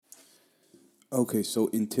Okay, so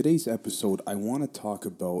in today's episode, I want to talk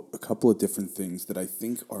about a couple of different things that I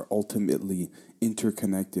think are ultimately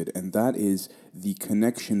interconnected, and that is the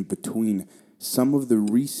connection between some of the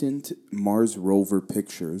recent Mars rover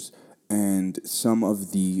pictures and some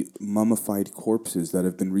of the mummified corpses that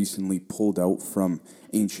have been recently pulled out from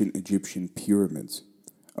ancient Egyptian pyramids.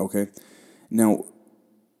 Okay? Now,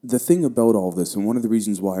 the thing about all this, and one of the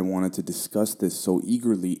reasons why I wanted to discuss this so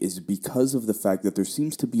eagerly, is because of the fact that there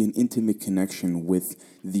seems to be an intimate connection with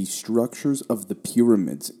the structures of the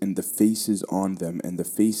pyramids and the faces on them, and the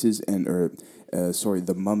faces and,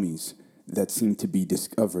 the mummies that seem to be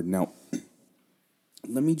discovered. Now,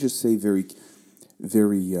 let me just say very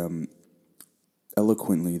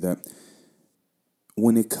eloquently that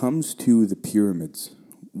when it comes to the pyramids,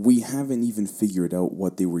 we haven't even figured out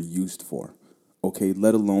what they were used for, okay,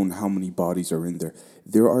 let alone how many bodies are in there.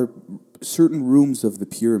 There are certain rooms of the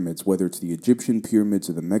pyramids, whether it's the Egyptian pyramids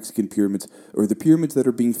or the Mexican pyramids or the pyramids that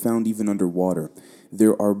are being found even underwater.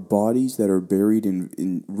 There are bodies that are buried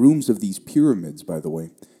in rooms of these pyramids, by the way,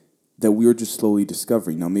 that we are just slowly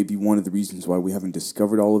discovering. Now, maybe one of the reasons why we haven't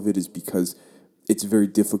discovered all of it is because it's very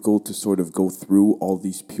difficult to sort of go through all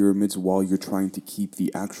these pyramids while you're trying to keep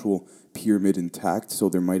the actual pyramid intact. So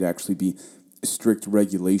there might actually be strict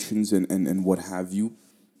regulations and what have you.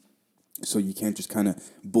 So you can't just kind of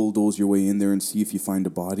bulldoze your way in there and see if you find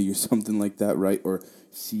a body or something like that, right? Or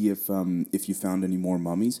see if you found any more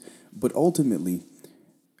mummies. But ultimately,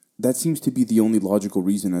 that seems to be the only logical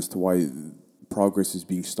reason as to why progress is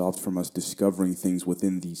being stopped from us discovering things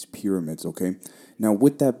within these pyramids, okay? Now,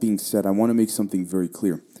 with that being said, I want to make something very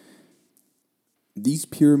clear. These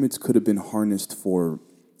pyramids could have been harnessed for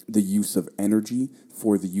the use of energy,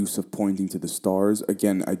 for the use of pointing to the stars.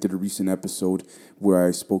 Again, I did a recent episode where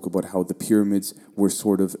I spoke about how the pyramids were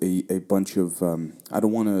sort of a bunch of, I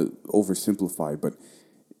don't want to oversimplify, but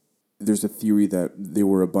there's a theory that it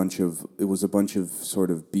was a bunch of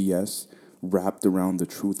sort of BS wrapped around the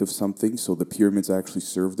truth of something. So the pyramids actually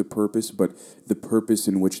served a purpose, but the purpose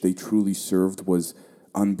in which they truly served was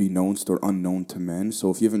unbeknownst or unknown to men. So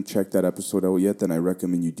if you haven't checked that episode out yet, then I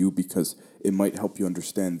recommend you do because it might help you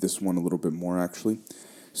understand this one a little bit more actually.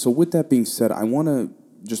 So with that being said, I want to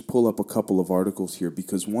just pull up a couple of articles here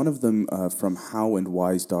because one of them from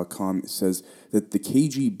howandwise.com says that the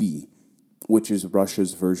KGB, which is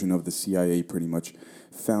Russia's version of the CIA pretty much,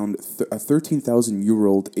 found a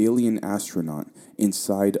 13,000-year-old alien astronaut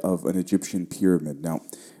inside of an Egyptian pyramid. Now,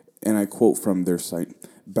 and I quote from their site,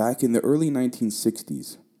 back in the early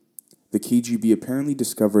 1960s, the KGB apparently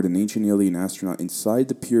discovered an ancient alien astronaut inside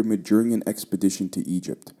the pyramid during an expedition to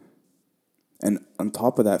Egypt. And on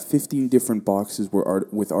top of that, 15 different boxes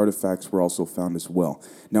with artifacts were also found as well.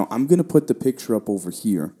 Now, I'm going to put the picture up over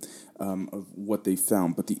here of what they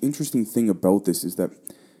found. But the interesting thing about this is that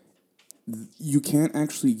you can't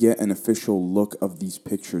actually get an official look of these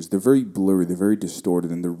pictures. They're very blurry, they're very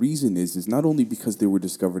distorted. And the reason is not only because they were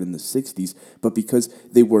discovered in the 60s, but because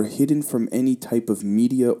they were hidden from any type of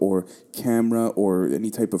media or camera or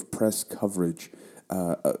any type of press coverage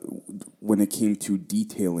when it came to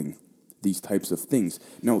detailing these types of things.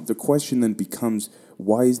 Now, the question then becomes,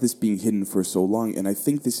 why is this being hidden for so long? And I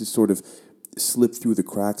think this is sort of slipped through the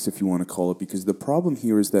cracks, if you want to call it, because the problem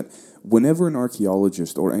here is that whenever an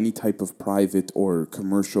archaeologist or any type of private or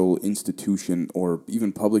commercial institution or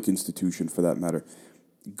even public institution for that matter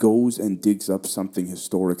goes and digs up something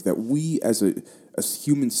historic that we as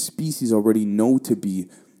human species already know to be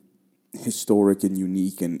historic and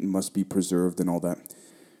unique and must be preserved and all that,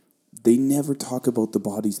 they never talk about the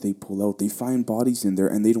bodies they pull out. They find bodies in there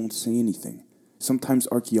and they don't say anything. Sometimes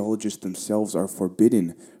archaeologists themselves are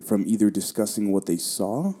forbidden from either discussing what they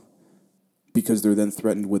saw because they're then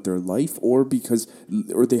threatened with their life or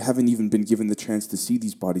they haven't even been given the chance to see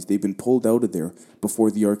these bodies. They've been pulled out of there before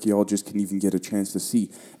the archaeologist can even get a chance to see.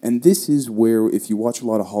 And this is where, if you watch a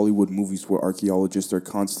lot of Hollywood movies where archaeologists are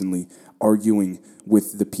constantly arguing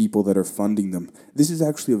with the people that are funding them, this is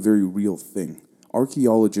actually a very real thing.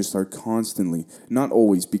 Archaeologists are constantly, not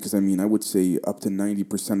always, because I would say up to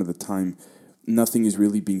 90% of the time, nothing is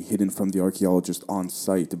really being hidden from the archaeologist on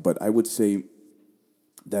site. But I would say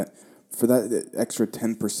that for that extra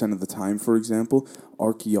 10% of the time, for example,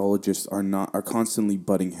 archaeologists are constantly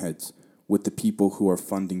butting heads with the people who are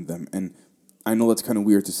funding them. And I know that's kind of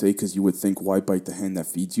weird to say because you would think, why bite the hand that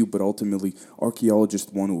feeds you? But ultimately,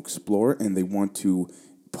 archaeologists want to explore and they want to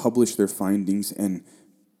publish their findings and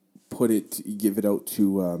give it out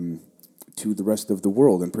to the rest of the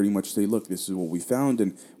world and pretty much say, look, this is what we found,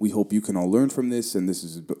 and we hope you can all learn from this, and this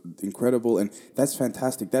is incredible, and that's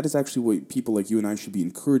fantastic. That is actually what people like you and I should be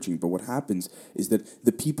encouraging. But what happens is that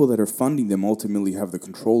the people that are funding them ultimately have the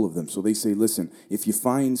control of them. So they say, listen, if you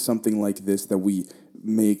find something like this that we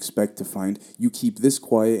may expect to find, you keep this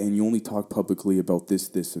quiet and you only talk publicly about this,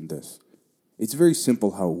 this, and this. It's very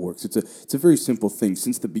simple how it works. It's a very simple thing.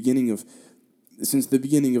 Since the beginning of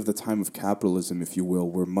the time of capitalism, if you will,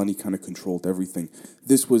 where money kind of controlled everything,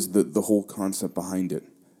 this was the whole concept behind it.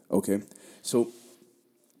 Okay? So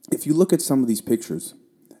if you look at some of these pictures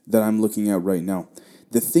that I'm looking at right now,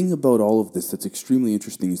 the thing about all of this that's extremely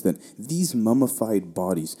interesting is that these mummified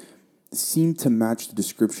bodies seem to match the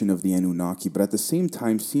description of the Anunnaki, but at the same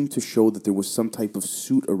time seem to show that there was some type of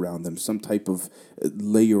suit around them, some type of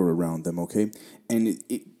layer around them, okay? And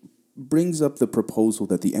it brings up the proposal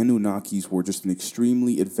that the Anunnakis were just an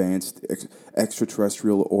extremely advanced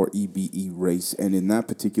extraterrestrial or EBE race. And in that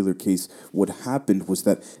particular case, what happened was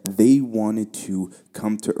that they wanted to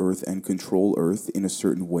come to Earth and control Earth in a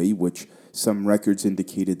certain way, which some records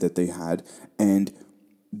indicated that they had. And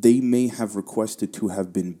they may have requested to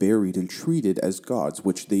have been buried and treated as gods,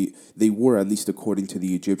 which they were, at least according to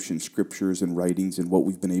the Egyptian scriptures and writings and what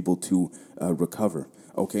we've been able to recover.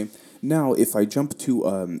 Okay? Now, if I jump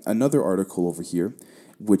to another article over here,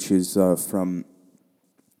 which is from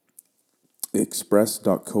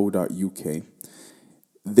express.co.uk,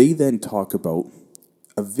 they then talk about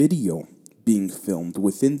a video being filmed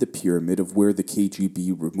within the pyramid of where the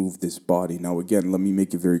KGB removed this body. Now, again, let me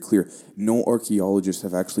make it very clear. No archaeologists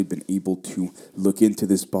have actually been able to look into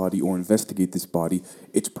this body or investigate this body.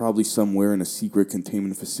 It's probably somewhere in a secret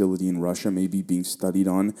containment facility in Russia, maybe being studied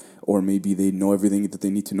on, or maybe they know everything that they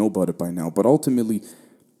need to know about it by now. But ultimately,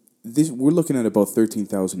 we're looking at about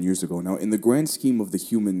 13,000 years ago. Now, in the grand scheme of the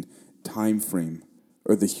human time frame,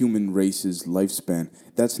 or the human race's lifespan,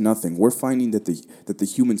 that's nothing. We're finding that the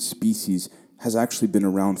human species has actually been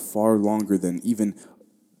around far longer than even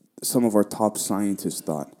some of our top scientists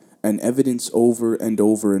thought. And evidence over and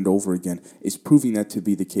over and over again is proving that to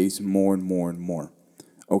be the case more and more and more.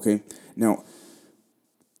 Okay? Now,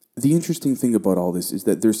 the interesting thing about all this is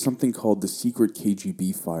that there's something called the secret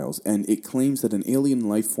KGB files, and it claims that an alien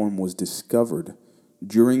life form was discovered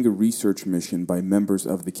during a research mission by members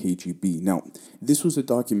of the KGB. Now, this was a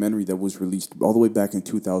documentary that was released all the way back in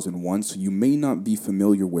 2001, so you may not be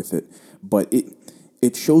familiar with it, but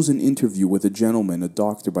it shows an interview with a gentleman, a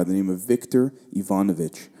doctor by the name of Viktor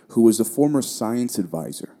Ivanovich, who was a former science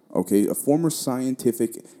advisor, okay? A former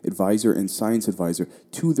scientific advisor and science advisor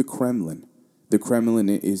to the Kremlin. The Kremlin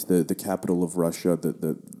is the capital of Russia,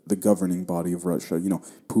 the governing body of Russia, you know,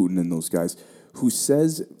 Putin and those guys, who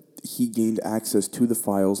says he gained access to the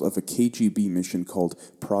files of a KGB mission called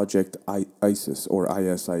Project ISIS, or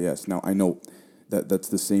ISIS. Now, I know that's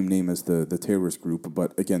the same name as the terrorist group,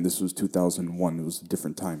 but again, this was 2001. It was a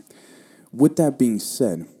different time. With that being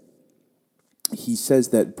said, he says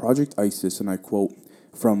that Project ISIS, and I quote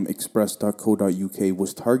from express.co.uk,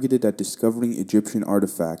 was targeted at discovering Egyptian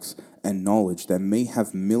artifacts and knowledge that may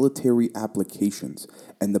have military applications,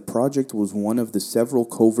 and the project was one of the several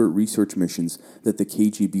covert research missions that the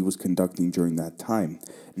KGB was conducting during that time.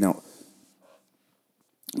 Now,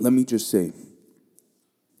 let me just say,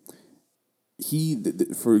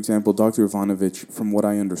 for example, Dr. Ivanovich, from what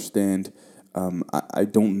I understand, I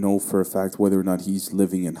don't know for a fact whether or not he's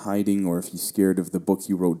living in hiding or if he's scared of the book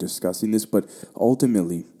he wrote discussing this, but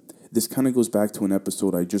ultimately, this kind of goes back to an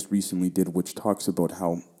episode I just recently did, which talks about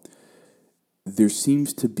how there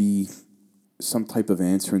seems to be some type of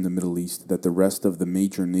answer in the Middle East that the rest of the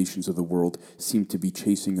major nations of the world seem to be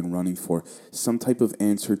chasing and running for. Some type of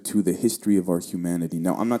answer to the history of our humanity.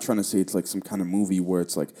 Now, I'm not trying to say it's like some kind of movie where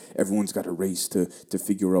it's like everyone's got a race to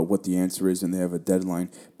figure out what the answer is and they have a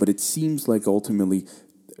deadline, but it seems like ultimately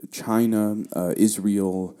China,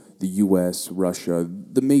 Israel, the US, Russia,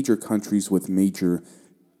 the major countries with major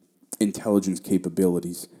intelligence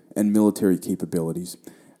capabilities and military capabilities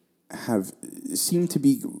have seemed to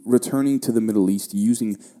be returning to the Middle East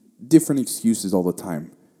using different excuses all the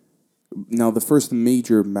time. Now, the first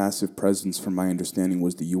major massive presence, from my understanding,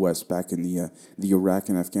 was the U.S. back in the Iraq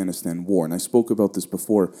and Afghanistan war. And I spoke about this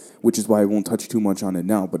before, which is why I won't touch too much on it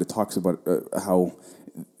now, but it talks about how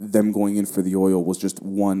them going in for the oil was just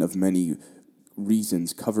one of many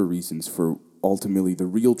reasons, cover reasons, for ultimately the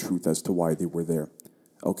real truth as to why they were there.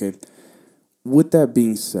 Okay? With that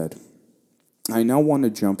being said, I now want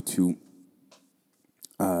to jump to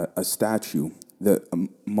a statue that a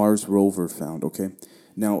Mars rover found, okay?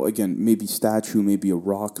 Now, again, maybe statue, maybe a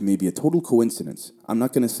rock, maybe a total coincidence. I'm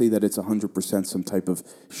not going to say that it's 100% some type of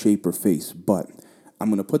shape or face, but I'm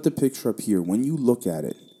going to put the picture up here. When you look at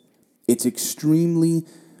it, it's extremely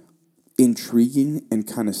intriguing and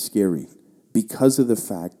kind of scary because of the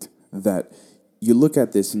fact that you look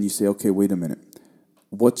at this and you say, okay, wait a minute.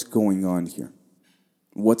 What's going on here?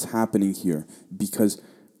 What's happening here? Because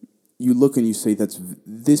you look and you say that's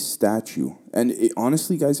this statue. And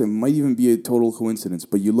honestly, guys, it might even be a total coincidence,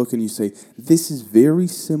 but you look and you say, this is very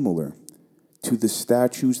similar to the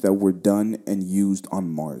statues that were done and used on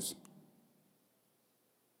Mars.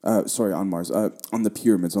 On Mars. On the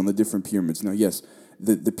pyramids, on the different pyramids. Now, yes,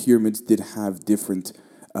 the pyramids did have different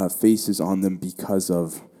faces on them because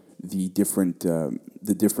of the different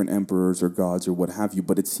emperors or gods or what have you.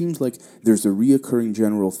 But it seems like there's a reoccurring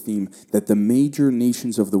general theme that the major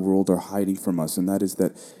nations of the world are hiding from us, and that is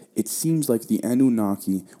that it seems like the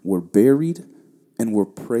Anunnaki were buried and were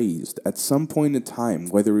praised at some point in time,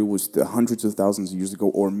 whether it was hundreds of thousands of years ago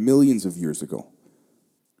or millions of years ago.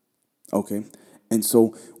 Okay? And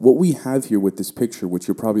so what we have here with this picture, which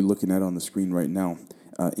you're probably looking at on the screen right now,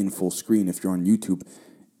 in full screen if you're on YouTube,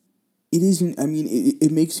 it isn't, I mean,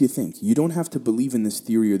 it makes you think. You don't have to believe in this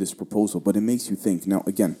theory or this proposal, but it makes you think. Now,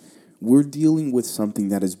 again, we're dealing with something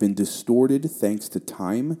that has been distorted thanks to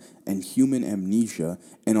time and human amnesia,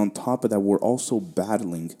 and on top of that, we're also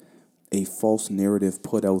battling a false narrative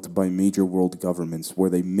put out by major world governments where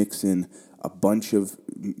they mix in a bunch of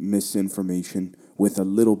misinformation with a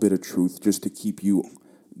little bit of truth just to keep you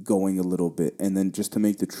going a little bit, and then just to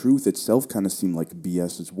make the truth itself kind of seem like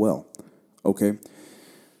BS as well. Okay?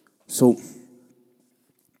 So,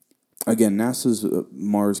 again, NASA's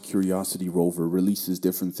Mars Curiosity rover releases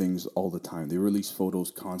different things all the time. They release photos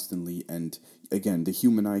constantly, and again, the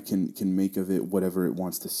human eye can make of it whatever it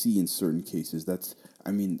wants to see in certain cases.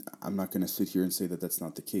 I'm not going to sit here and say that that's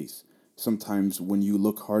not the case. Sometimes when you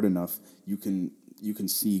look hard enough, you can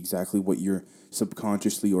see exactly what you're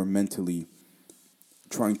subconsciously or mentally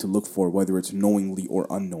trying to look for, whether it's knowingly or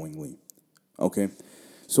unknowingly. Okay?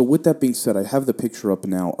 So with that being said, I have the picture up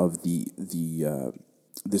now of the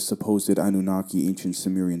supposed Anunnaki ancient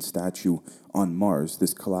Sumerian statue on Mars,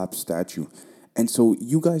 this collapsed statue. And so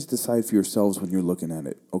you guys decide for yourselves when you're looking at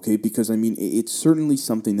it, okay? Because, I mean, it's certainly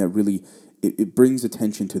something that really, it brings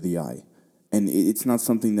attention to the eye. And it's not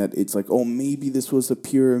something that it's like, oh, maybe this was a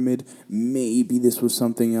pyramid, maybe this was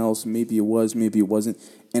something else, maybe it was, maybe it wasn't.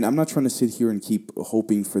 And I'm not trying to sit here and keep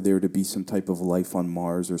hoping for there to be some type of life on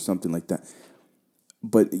Mars or something like that.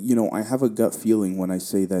 But, I have a gut feeling when I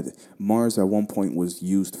say that Mars at one point was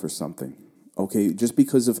used for something. Okay, just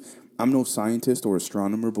because I'm no scientist or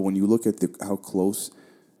astronomer, but when you look at how close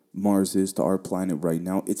Mars is to our planet right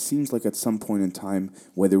now, it seems like at some point in time,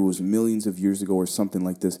 whether it was millions of years ago or something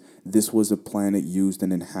like this was a planet used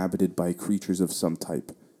and inhabited by creatures of some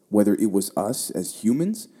type. Whether it was us as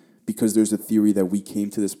humans, because there's a theory that we came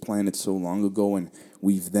to this planet so long ago and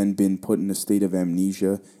we've then been put in a state of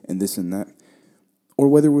amnesia and this and that, or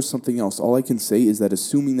whether it was something else. All I can say is that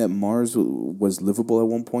assuming that Mars was livable at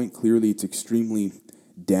one point, clearly it's extremely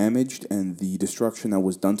damaged, and the destruction that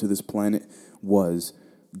was done to this planet was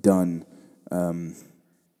done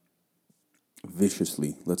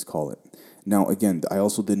viciously, let's call it. Now, again, I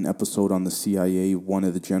also did an episode on the CIA, one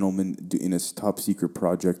of the gentlemen in his top secret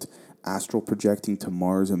project, astral projecting to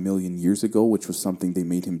Mars 1,000,000 years ago, which was something they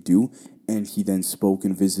made him do, and he then spoke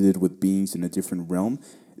and visited with beings in a different realm.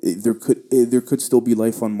 There could still be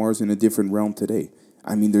life on Mars in a different realm today.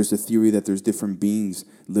 I mean, there's a theory that there's different beings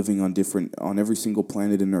living on every single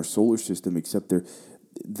planet in our solar system, except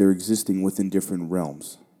they're existing within different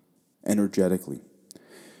realms, energetically.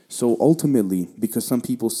 So ultimately, because some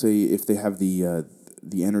people say if they have the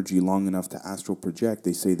energy long enough to astral project,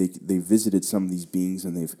 they say they visited some of these beings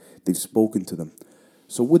and they've spoken to them.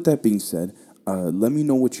 So with that being said, let me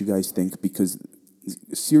know what you guys think, because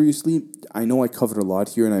seriously, I know I covered a lot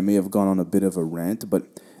here and I may have gone on a bit of a rant, but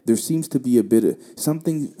there seems to be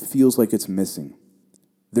something feels like it's missing.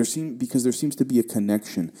 Because there seems to be a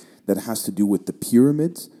connection that has to do with the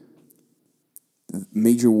pyramids,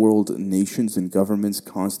 major world nations and governments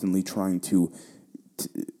constantly trying to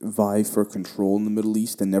vie for control in the Middle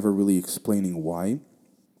East and never really explaining why,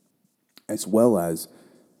 as well as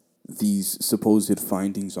these supposed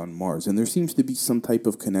findings on Mars. And there seems to be some type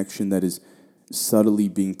of connection that is subtly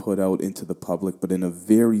being put out into the public, but in a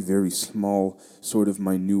very, very small, sort of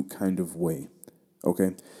minute kind of way.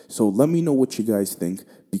 Okay? So let me know what you guys think,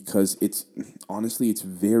 because it's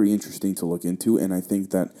very interesting to look into, and I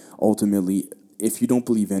think that ultimately, if you don't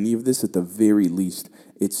believe any of this, at the very least,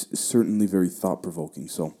 it's certainly very thought-provoking.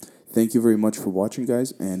 So thank you very much for watching,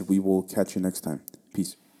 guys, and we will catch you next time.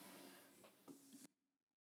 Peace.